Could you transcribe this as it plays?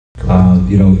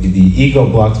The ego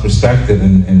blocks perspective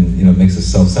and makes us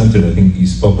self-centered. I think you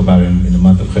spoke about it in the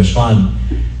month of Cheshvan.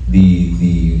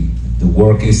 The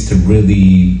work is to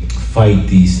really fight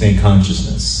the snake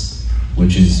consciousness,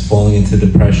 which is falling into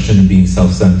depression and being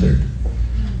self-centered.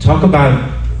 Talk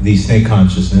about the snake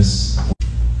consciousness.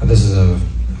 This is a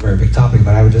very big topic,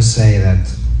 but I would just say that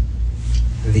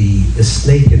the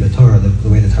snake in the Torah, the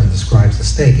way the Torah describes the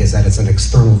snake, is that it's an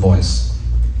external voice.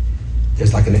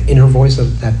 There's like an inner voice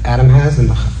that Adam has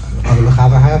and Adam and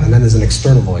Chava have, and then there's an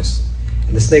external voice.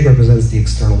 And the snake represents the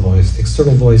external voice. The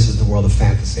external voice is the world of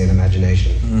fantasy and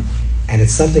imagination. And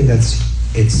it's something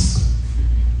it's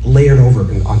layered over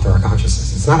onto our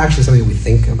consciousness. It's not actually something we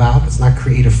think about. It's not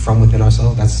creative from within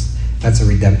ourselves. That's a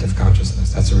redemptive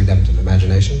consciousness. That's a redemptive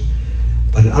imagination.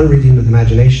 But an unredeemed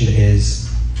imagination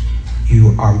is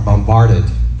you are bombarded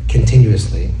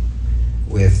continuously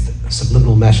with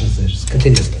subliminal messages,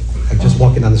 continuously. Like just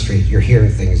walking down the street, you're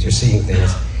hearing things, you're seeing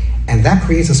things, and that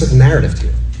creates a certain narrative to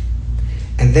you.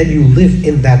 And then you live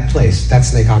in that place, that's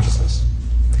snake consciousness.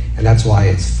 And that's why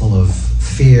it's full of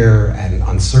fear and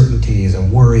uncertainties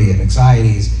and worry and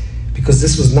anxieties, because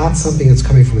this was not something that's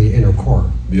coming from the inner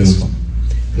core. Beautiful.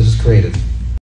 This was created.